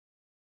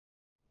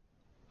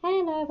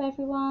Hello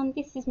everyone,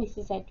 this is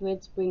Mrs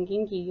Edwards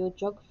bringing you your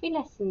geography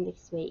lesson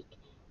this week.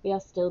 We are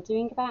still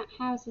doing about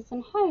houses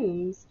and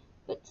homes,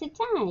 but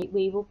today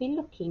we will be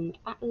looking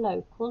at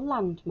local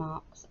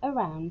landmarks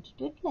around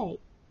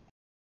Dudley.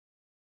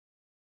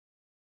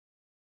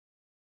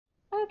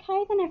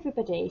 Okay then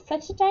everybody, so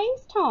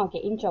today's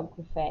target in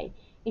geography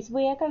is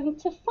we are going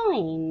to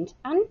find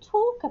and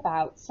talk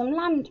about some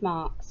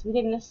landmarks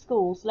within the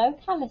school's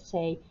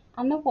locality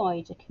and the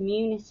wider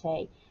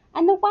community.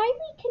 And the way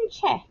we can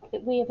check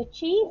that we have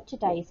achieved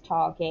today's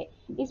target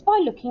is by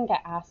looking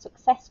at our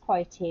success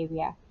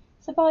criteria.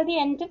 So by the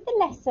end of the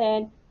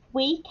lesson,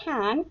 we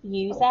can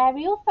use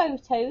aerial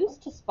photos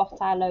to spot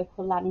our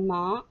local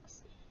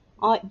landmarks.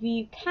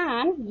 You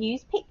can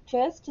use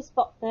pictures to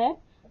spot them,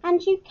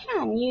 and you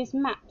can use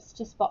maps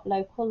to spot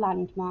local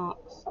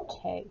landmarks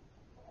too.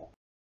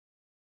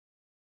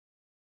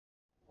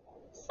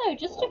 So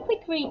just a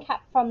quick recap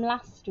from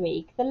last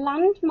week. The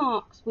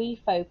landmarks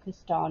we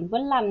focused on were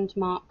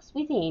landmarks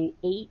within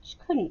each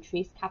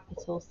country's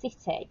capital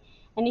city.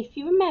 And if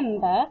you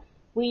remember,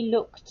 we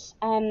looked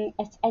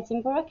at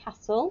Edinburgh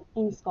Castle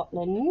in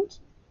Scotland,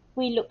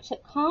 we looked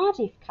at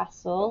Cardiff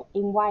Castle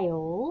in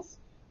Wales,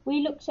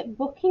 we looked at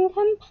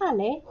Buckingham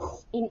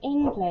Palace in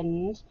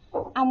England,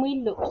 and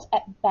we looked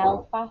at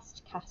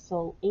Belfast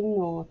Castle in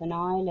Northern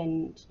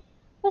Ireland.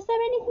 Was there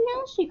anything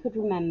else you could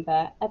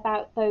remember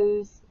about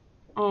those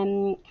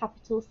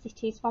capital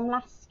cities from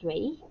last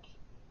week?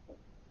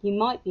 You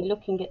might be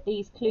looking at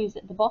these clues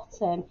at the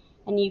bottom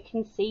and you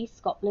can see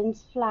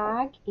Scotland's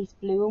flag is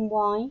blue and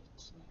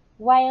white,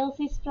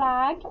 Wales's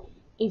flag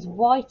is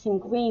white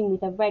and green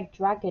with a red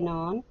dragon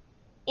on,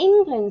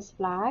 England's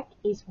flag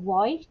is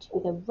white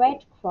with a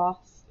red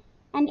cross,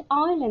 and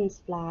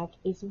Ireland's flag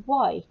is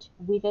white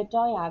with a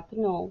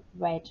diagonal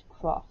red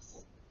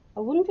cross. I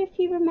wonder if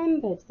you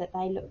remembered that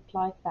they looked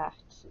like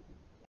that.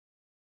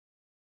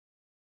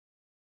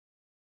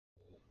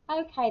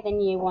 Okay then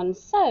year one,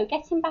 so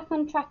getting back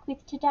on track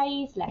with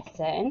today's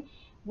lesson,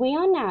 we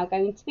are now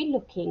going to be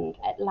looking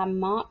at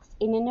landmarks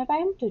in and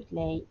around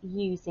Dudley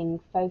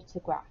using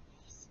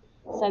photographs.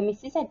 So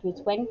Mrs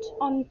Edwards went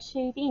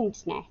onto the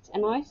internet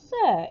and I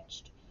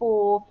searched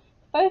for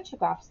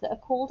photographs that are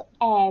called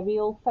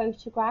aerial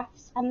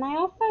photographs, and they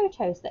are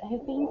photos that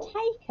have been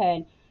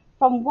taken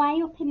from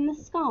way up in the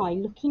sky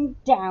looking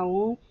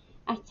down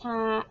at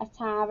our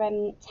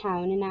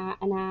town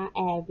and our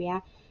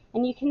area.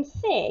 And you can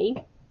see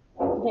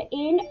that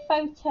in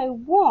photo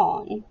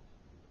 1,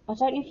 I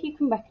don't know if you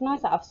can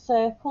recognise that, I've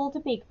circled a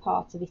big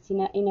part of it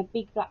in a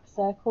big black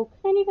circle.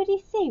 Can anybody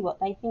see what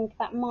they think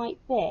that might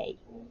be?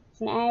 It's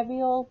an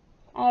aerial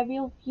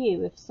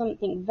view of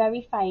something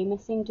very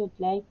famous in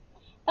Dudley.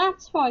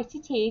 That's right,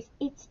 it is.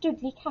 It's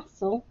Dudley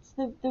Castle. It's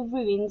the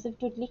ruins of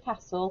Dudley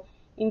Castle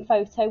in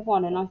photo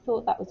 1, and I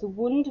thought that was a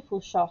wonderful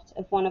shot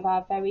of one of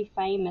our very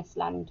famous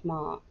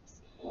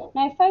landmarks.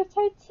 Now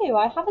photo 2,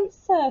 I haven't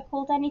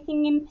circled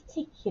anything in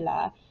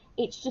particular.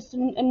 It's just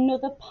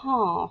another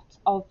part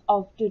of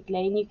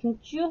Dudley, and you can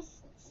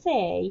just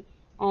see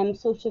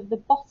sort of the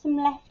bottom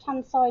left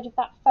hand side of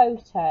that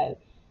photo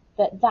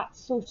that's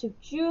sort of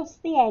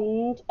just the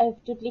end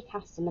of Dudley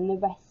Castle, and the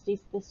rest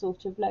is the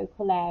sort of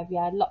local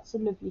area, lots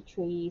of lovely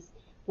trees,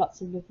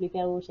 lots of lovely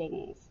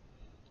buildings.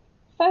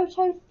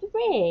 Photo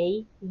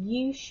 3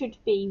 you should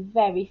be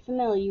very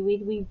familiar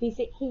with. We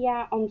visit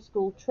here on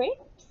school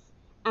trips,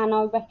 and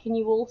I reckon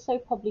you also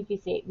probably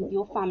visit with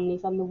your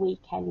families on the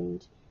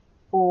weekend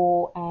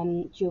or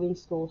during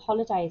school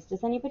holidays.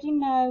 Does anybody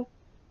know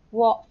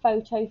what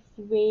photo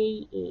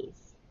 3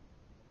 is?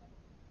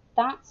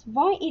 That's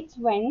right, it's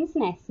Wren's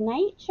Nest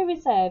Nature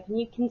Reserve, and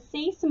you can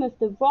see some of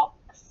the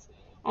rocks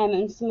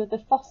and some of the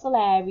fossil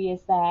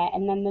areas there,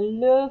 and then the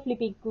lovely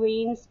big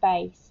green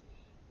space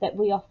that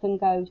we often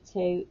go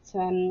to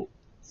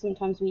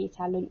sometimes we eat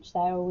our lunch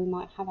there, or we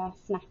might have our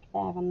snack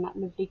there on that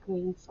lovely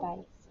green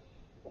space.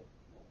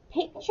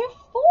 Picture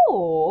 4,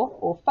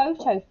 or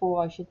photo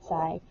 4 I should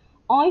say,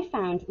 I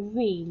found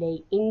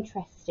really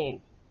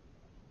interesting.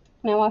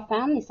 Now I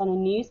found this on a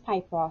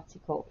newspaper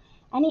article,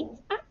 and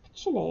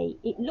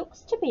it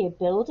looks to be a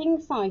building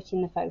site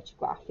in the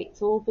photograph.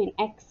 It's all been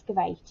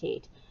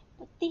excavated,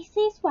 but this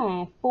is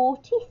where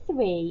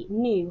 43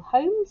 new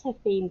homes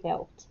have been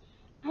built,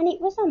 and it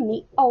was on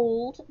the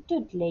old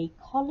Dudley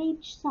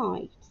College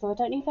site. So I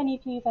don't know if any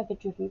of you have ever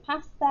driven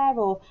past there,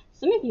 or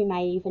some of you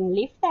may even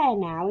live there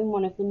now in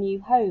one of the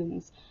new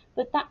homes,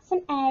 but that's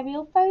an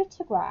aerial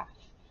photograph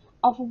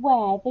of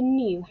where the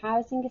new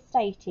housing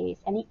estate is,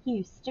 and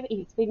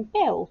it's been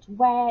built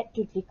where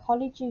Dudley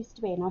College used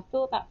to be, and I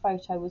thought that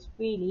photo was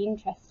really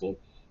interesting,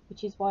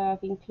 which is why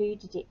I've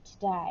included it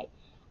today.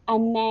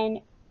 And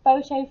then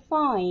photo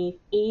 5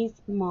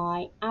 is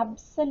my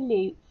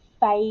absolute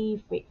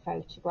favourite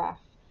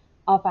photograph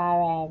of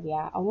our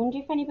area. I wonder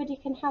if anybody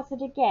can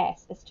hazard a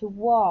guess as to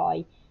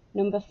why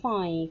number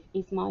 5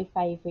 is my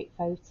favourite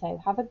photo.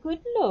 Have a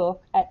good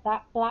look at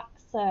that black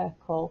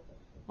circle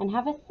and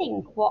have a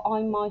think what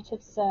I might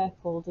have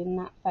circled in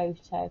that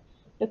photo.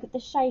 Look at the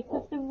shape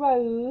of the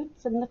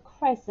roads and the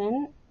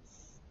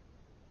crescents.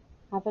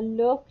 Have a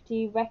look. Do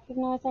you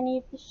recognise any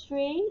of the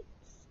streets?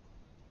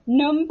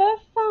 Number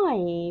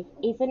 5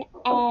 is an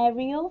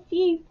aerial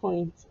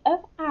viewpoint of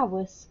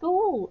our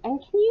school. And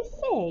can you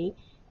see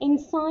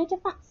inside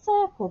of that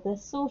circle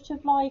there's sort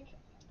of like,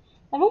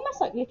 they're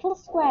almost like little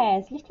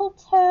squares, little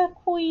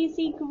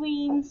turquoisey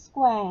green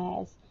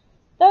squares.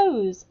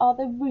 Those are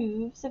the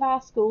roofs of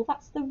our school.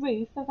 That's the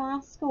roof of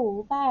our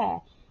school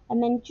there.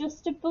 And then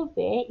just above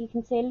it, you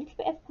can see a little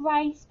bit of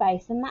grey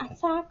space, and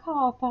that's our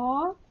car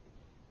park.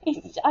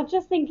 I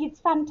just think it's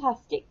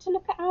fantastic to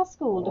look at our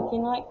school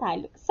looking like that.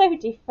 It looks so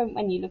different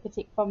when you look at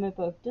it from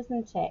above,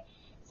 doesn't it?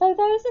 So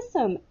those are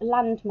some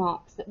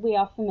landmarks that we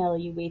are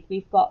familiar with.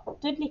 We've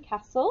got Dudley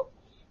Castle,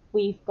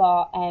 we've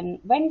got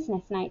Wren's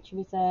Nest Nature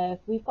Reserve,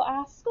 we've got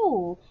our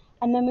school,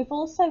 and then we've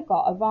also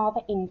got a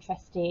rather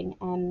interesting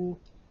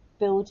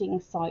building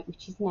site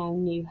which is now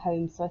New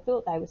Home. So I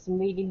thought there were some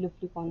really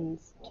lovely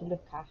ones to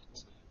look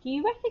at. Do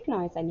you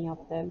recognise any of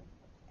them?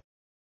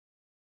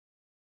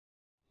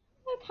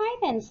 Okay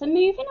then, so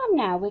moving on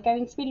now, we're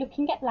going to be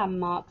looking at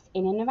landmarks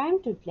in and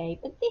around Dudley,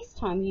 but this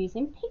time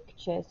using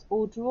pictures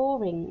or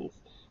drawings.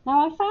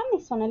 Now I found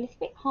this one a little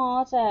bit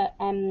harder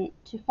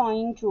to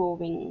find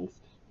drawings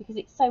because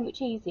it's so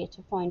much easier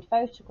to find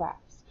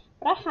photographs,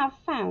 but I have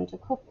found a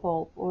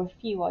couple, or a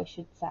few I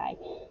should say.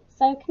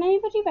 So can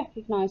anybody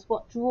recognise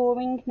what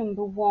drawing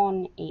number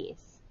 1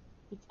 is?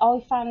 I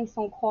found this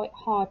one quite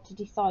hard to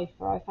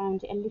decipher. I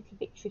found it a little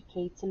bit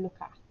tricky to look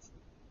at.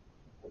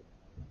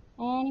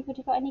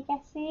 Anybody got any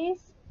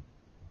guesses?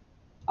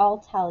 I'll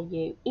tell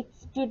you.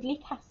 It's Dudley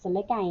Castle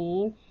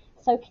again.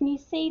 So can you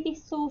see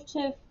this sort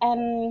of,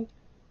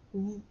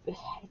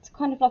 it's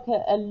kind of like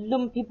a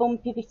lumpy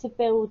bumpy bit of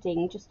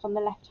building just on the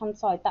left hand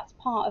side. That's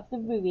part of the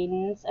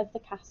ruins of the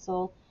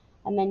castle.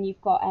 And then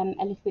you've got a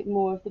little bit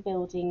more of the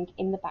building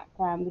in the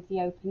background with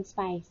the open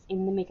space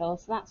in the middle.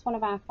 So that's one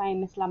of our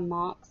famous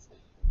landmarks,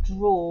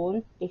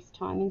 drawn this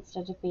time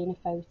instead of being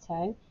a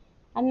photo.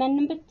 And then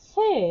number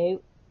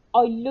 2,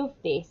 I love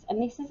this,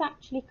 and this has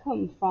actually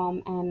come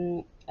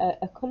from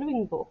a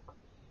colouring book,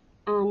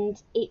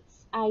 and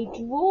it's a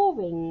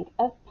drawing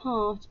of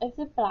part of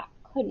the Black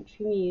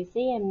Country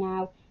Museum.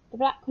 Now, the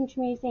Black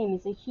Country Museum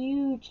is a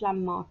huge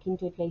landmark in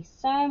Dudley.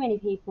 So many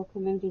people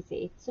come and visit.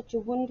 It's such a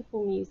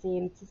wonderful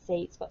museum to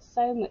see. It's got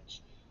so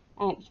much,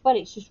 well,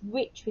 it's just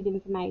rich with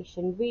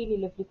information. Really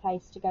lovely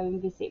place to go and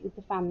visit with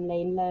the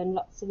family and learn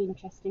lots of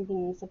interesting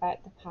things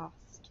about the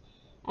past.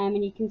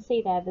 And you can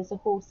see there's a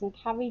horse and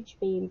carriage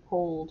being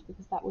pulled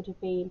because that would have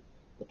been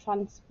the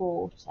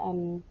transport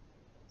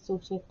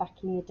sort of back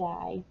in the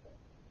day.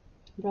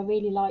 But I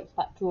really liked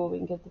that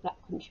drawing of the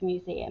Black Country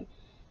Museum.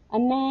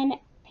 And then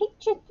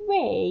picture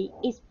 3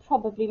 is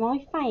probably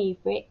my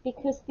favourite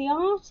because the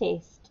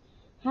artist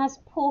has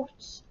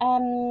put,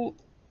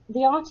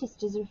 the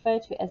artist has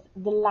referred to it as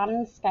the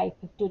landscape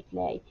of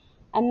Dudley.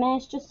 And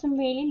there's just some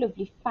really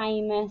lovely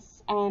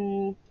famous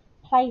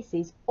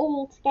places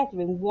all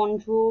together in one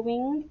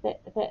drawing that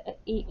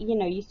you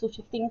know you sort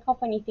of think of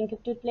when you think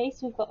of Dudley.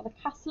 So we've got the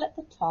castle at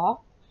the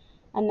top,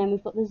 and then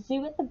we've got the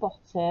zoo at the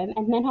bottom,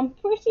 and then I'm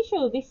pretty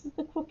sure this is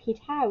the Crooked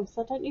House.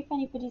 I don't know if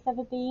anybody's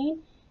ever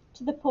been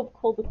to the pub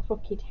called the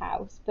Crooked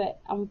House, but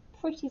I'm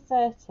pretty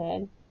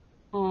certain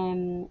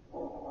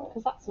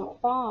because that's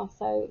not far,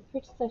 so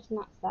pretty certain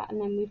that's that.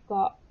 And then we've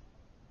got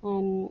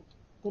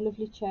the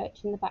lovely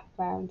church in the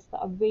background. So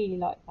I really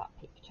like that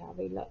picture. I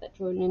really like that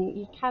drawing, and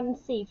you can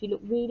see if you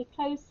look really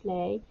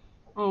closely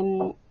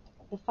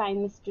the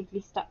famous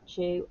Dudley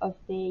statue of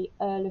the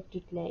Earl of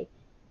Dudley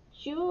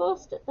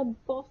just at the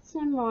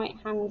bottom right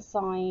hand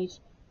side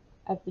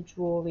of the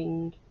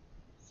drawing.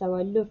 So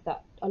I love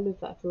that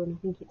drawing.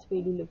 I think it's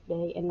really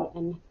lovely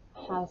and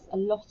has a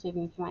lot of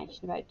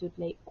information about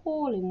Dudley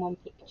all in one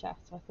picture,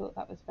 so I thought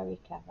that was very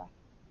clever.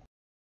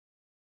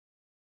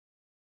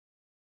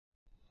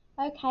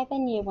 Okay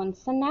then, year 1,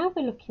 so now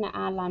we're looking at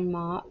our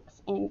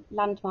landmarks in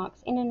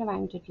and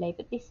around Dudley,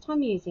 but this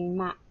time using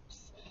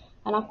maps.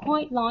 And I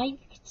quite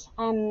liked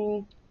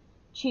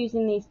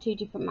choosing these 2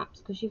 different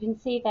maps because you can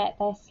see that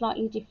they're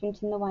slightly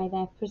different in the way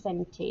they're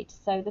presented.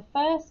 So the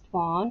first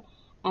one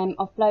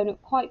I've blown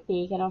up quite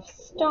big, and I've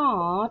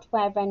starred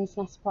where Wren's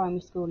Nest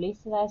Primary School is,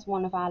 so there's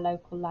one of our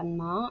local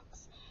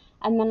landmarks.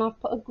 And then I've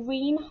put a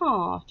green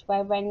heart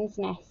where Wren's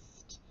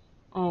Nest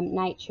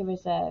Nature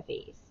Reserve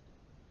is.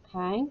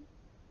 Okay.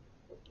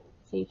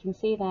 So you can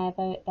see there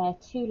are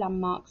 2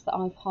 landmarks that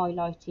I've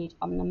highlighted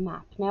on the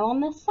map. Now on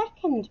the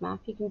second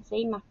map, you can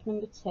see map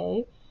number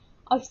 2,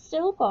 I've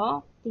still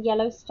got the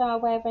yellow star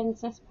where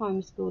Wren's Nest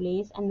Primary School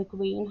is and the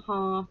green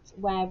heart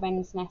where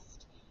Wren's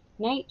Nest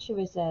Nature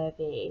Reserve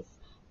is.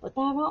 But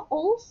there are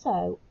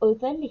also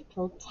other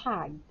little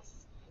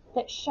tags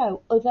that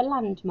show other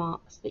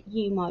landmarks that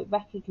you might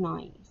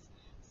recognise.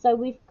 So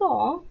we've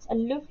got a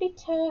lovely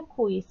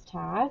turquoise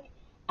tag,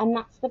 and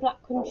that's the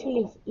Black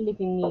Country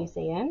Living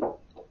Museum.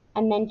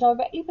 And then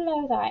directly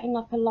below that, in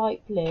like a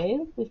light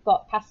blue, we've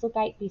got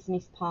Castlegate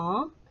Business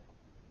Park.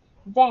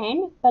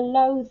 Then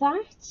below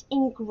that,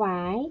 in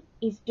grey,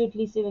 is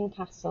Dudley Zoo and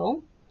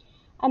Castle.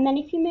 And then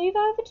if you move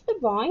over to the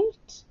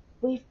right,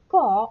 we've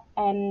got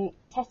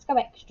Tesco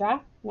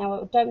Extra.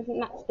 Now, I don't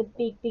think that's the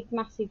big,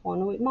 massive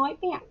one, or it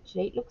might be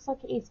actually. It looks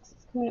like it is because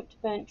it's coming up to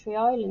Burntree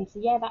Island. So,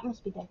 yeah, that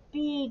must be the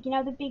big,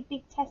 the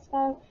big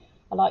Tesco.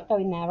 I like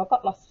going there. I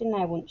got lost in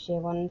there once year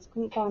once.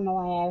 Couldn't find my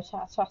way out. I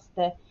had to ask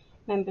the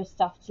member of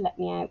staff to let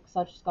me out because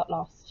I just got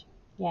lost.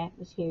 Yeah, it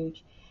was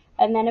huge.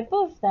 And then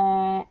above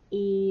there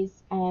is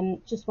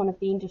just one of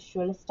the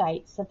industrial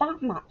estates. So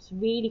that map's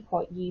really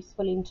quite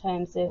useful in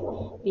terms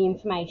of the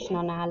information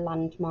on our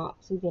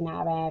landmarks within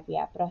our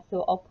area. But I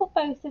thought I'll put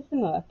both of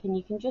them up and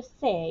you can just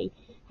see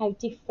how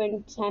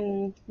different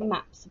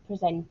maps are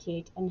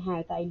presented and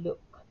how they look.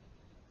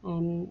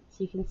 So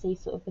you can see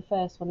sort of the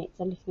first one, it's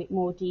a little bit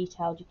more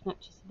detailed. You can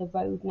actually see the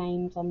road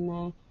names on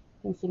there.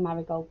 You can see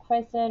Marigold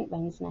Crescent,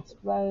 Wren's Nest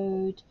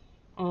Road.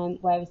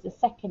 Whereas the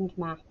second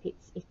map,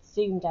 it's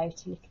zoomed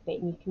out a little bit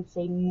and you can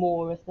see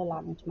more of the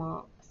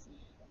landmarks.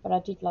 But I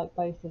did like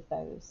both of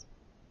those.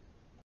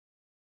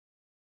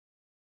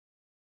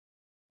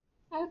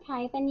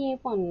 Okay, then year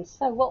one.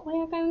 So what we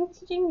are going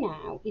to do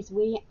now is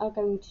we are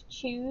going to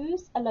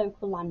choose a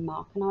local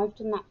landmark, and I've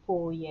done that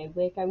for you.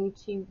 We're going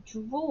to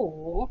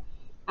draw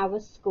our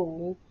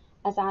school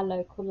as our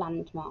local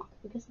landmark,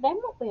 because then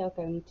what we are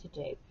going to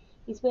do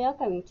is we are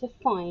going to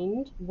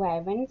find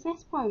where Wren's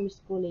Nest Primary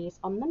School is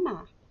on the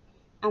map,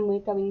 and we're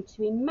going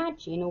to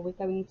imagine, or we're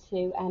going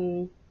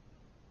to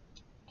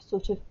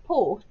sort of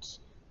put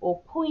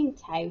or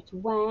point out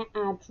where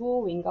our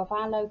drawing of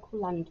our local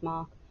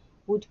landmark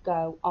would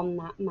go on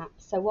that map.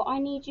 So what I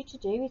need you to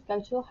do is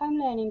go to your home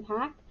learning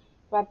pack,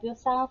 grab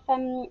yourself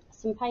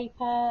some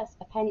paper,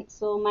 a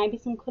pencil, maybe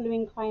some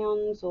colouring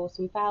crayons or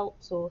some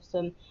felts or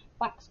some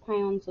wax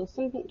crayons or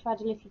something to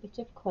add a little bit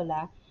of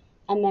colour,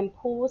 and then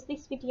pause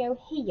this video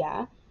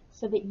here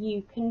so that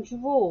you can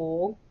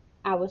draw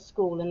our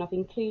school, and I've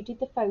included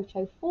the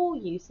photo for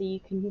you so you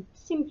can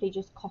simply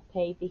just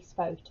copy this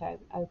photo.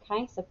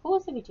 Okay, so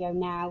pause the video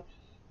now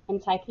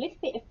and take a little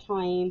bit of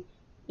time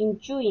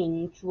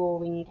enjoying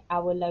drawing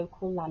our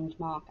local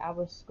landmark,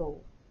 our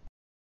school.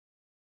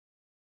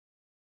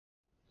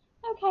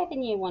 Okay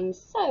then year one,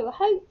 so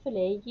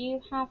hopefully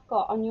you have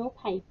got on your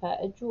paper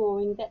a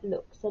drawing that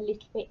looks a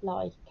little bit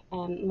like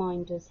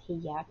mine does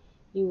here.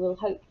 You will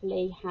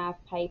hopefully have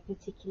paid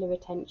particular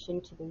attention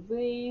to the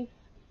roof,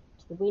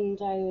 to the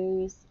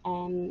windows,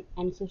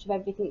 and sort of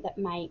everything that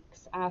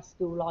makes our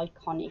school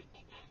iconic.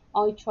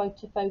 I tried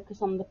to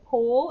focus on the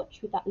porch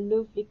with that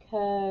lovely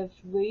curved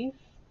roof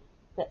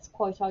that's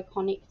quite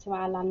iconic to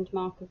our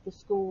landmark of the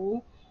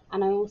school,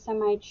 and I also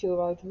made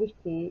sure I'd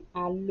written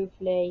our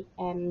lovely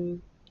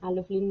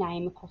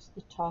name across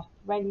the top,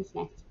 Wren's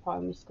Nest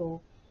Primary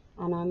School,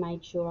 and I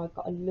made sure I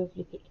got a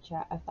lovely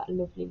picture of that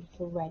lovely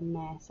little wren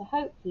there. So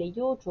hopefully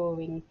your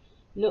drawing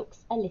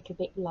looks a little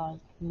bit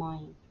like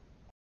mine.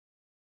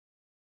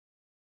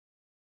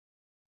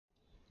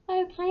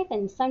 Okay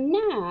then, so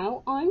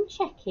now I'm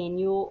checking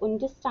your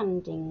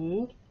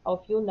understanding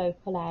of your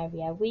local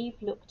area.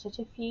 We've looked at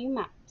a few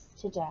maps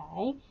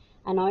today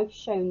and I've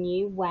shown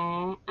you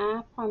where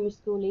our primary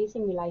school is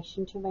in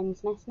relation to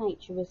Wren's Nest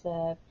Nature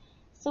Reserve.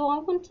 So I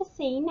want to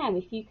see now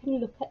if you can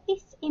look at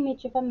this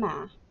image of a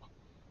map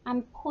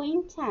and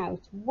point out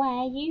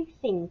where you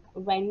think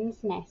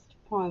Wren's Nest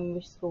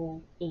Primary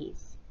School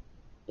is.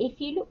 If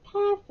you look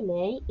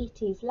carefully,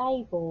 it is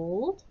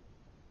labelled.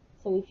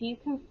 So if you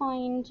can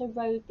find a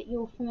road that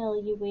you're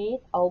familiar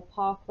with, Old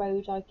Park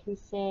Road I can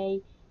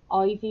see,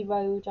 Ivy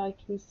Road I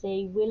can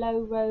see, Willow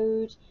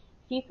Road,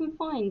 if you can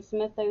find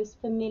some of those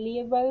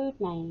familiar road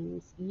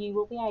names, you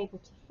will be able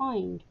to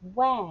find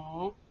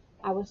where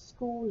our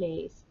school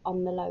is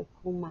on the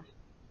local map.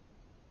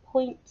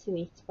 Point to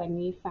it when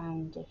you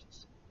found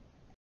it.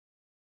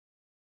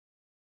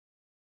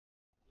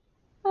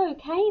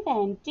 Okay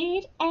then,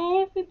 did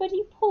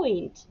everybody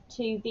point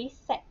to this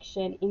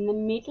section in the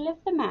middle of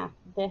the map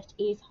that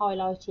is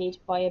highlighted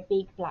by a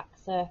big black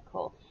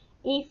circle?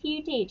 If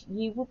you did,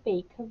 you would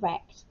be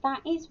correct.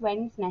 That is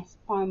Wren's Nest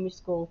Primary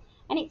School,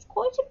 and it's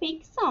quite a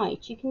big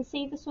site. You can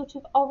see the sort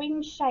of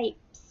orange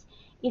shapes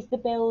is the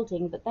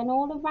building, but then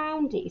all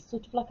around it is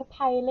sort of like a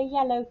paler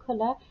yellow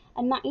colour,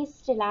 and that is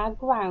still our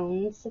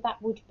grounds. So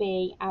that would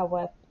be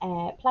our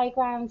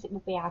playgrounds, it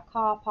would be our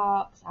car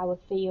parks, our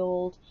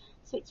field.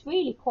 So it's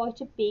really quite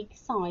a big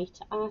site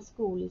our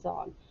school is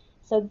on.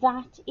 So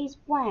that is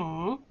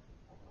where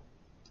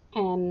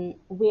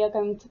we are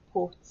going to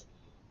put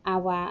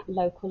our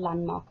local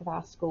landmark of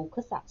our school,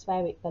 because that's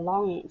where it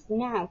belongs.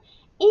 Now,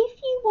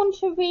 if you want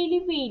to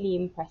really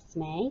impress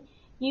me,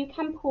 you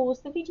can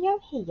pause the video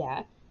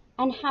here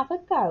and have a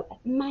go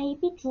at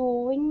maybe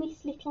drawing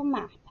this little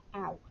map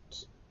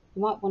out.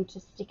 You might want to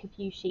stick a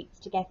few sheets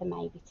together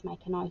maybe to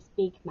make a nice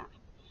big map,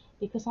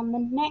 because on the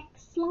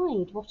next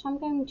slide what I'm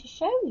going to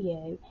show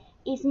you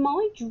is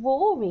my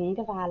drawing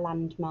of our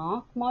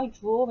landmark, my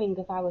drawing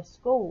of our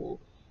school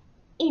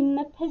in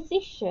the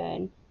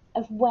position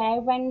of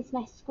where Wren's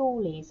Nest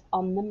School is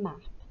on the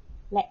map.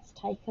 Let's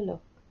take a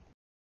look.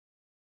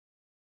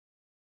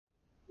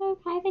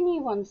 Okay then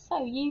year one,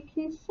 so you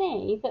can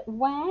see that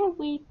where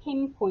we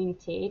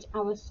pinpointed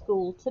our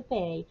school to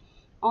be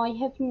I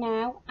have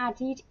now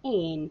added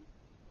in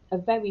a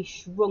very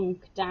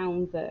shrunk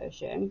down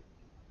version,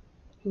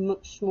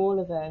 much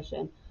smaller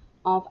version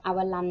of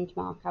our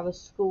landmark, our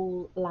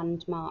school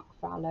landmark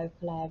for our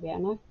local area,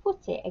 and I've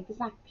put it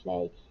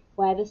exactly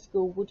where the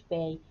school would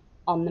be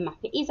on the map.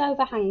 It is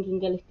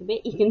overhanging a little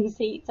bit, you can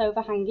see it's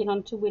overhanging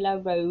onto Willow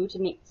Road,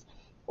 and it's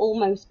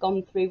almost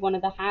gone through one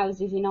of the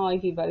houses in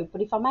Ivy Road,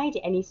 but if I made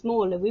it any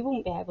smaller we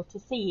wouldn't be able to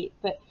see it,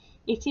 but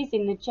it is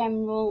in the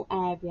general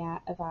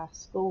area of our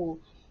school.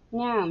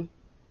 Now,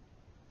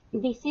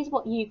 this is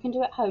what you can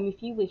do at home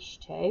if you wish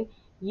to.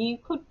 You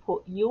could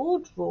put your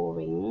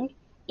drawing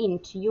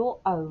into your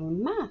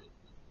own map,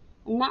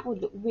 and that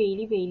would look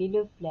really, really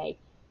lovely.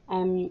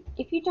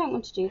 If you don't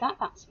want to do that,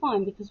 that's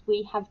fine, because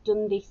we have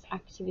done this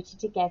activity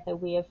together.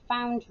 We have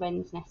found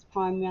Wren's Nest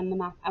Primary on the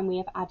map and we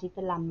have added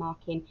the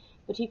landmark in.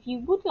 But if you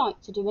would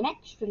like to do an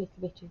extra little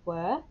bit of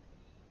work,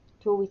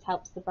 it always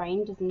helps the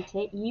brain, doesn't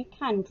it? You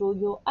can draw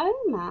your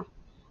own map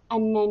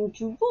and then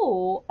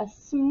draw a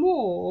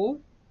small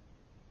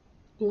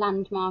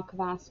landmark of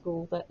our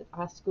school, that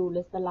our school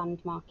is the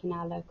landmark in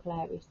our local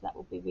area. So that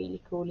would be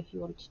really cool if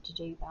you wanted to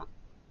do that.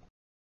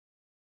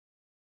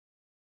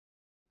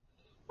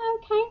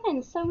 Okay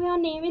then, so we are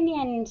nearing the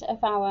end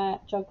of our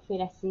geography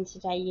lesson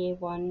today, year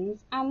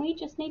ones, and we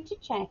just need to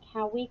check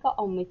how we got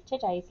on with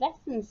today's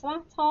lesson. So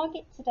our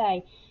target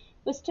today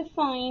was to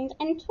find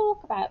and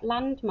talk about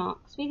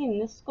landmarks within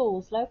the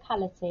school's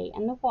locality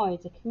and the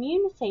wider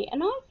community,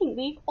 and I think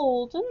we've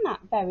all done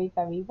that very,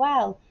 very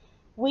well.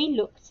 We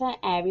looked at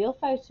aerial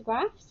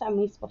photographs and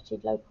we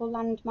spotted local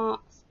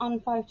landmarks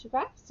on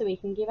photographs, so we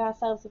can give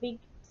ourselves a big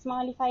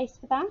smiley face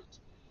for that.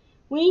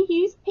 We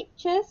use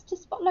pictures to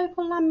spot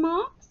local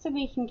landmarks, so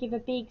we can give a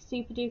big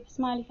super duper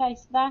smiley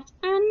face for that,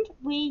 and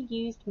we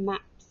used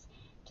maps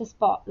to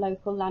spot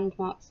local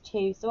landmarks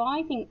too. So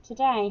I think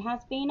today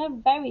has been a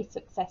very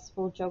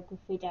successful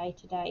geography day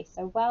today,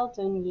 so well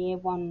done year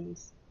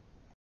ones.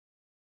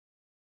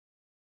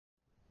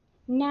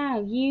 Now,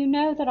 you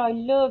know that I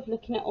love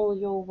looking at all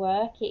your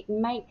work. It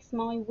makes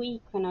my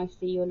week when I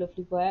see your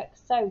lovely work.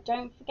 So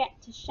don't forget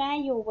to share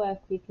your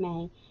work with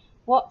me.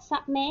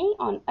 WhatsApp me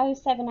on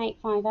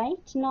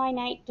 07858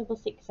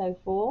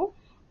 986604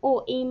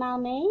 or email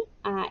me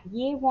at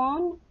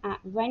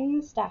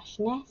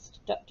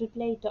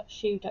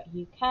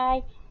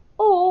year1@wrens-nest.dudley.shu.uk,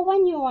 or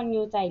when you're on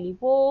your daily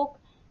walk,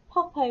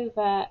 pop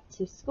over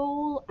to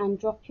school and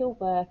drop your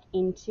work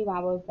into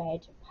our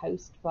red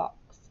post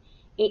box.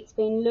 It's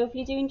been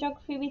lovely doing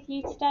geography with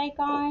you today,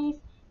 guys.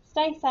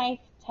 Stay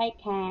safe, take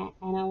care,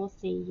 and I will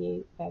see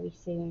you very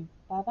soon.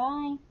 Bye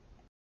bye.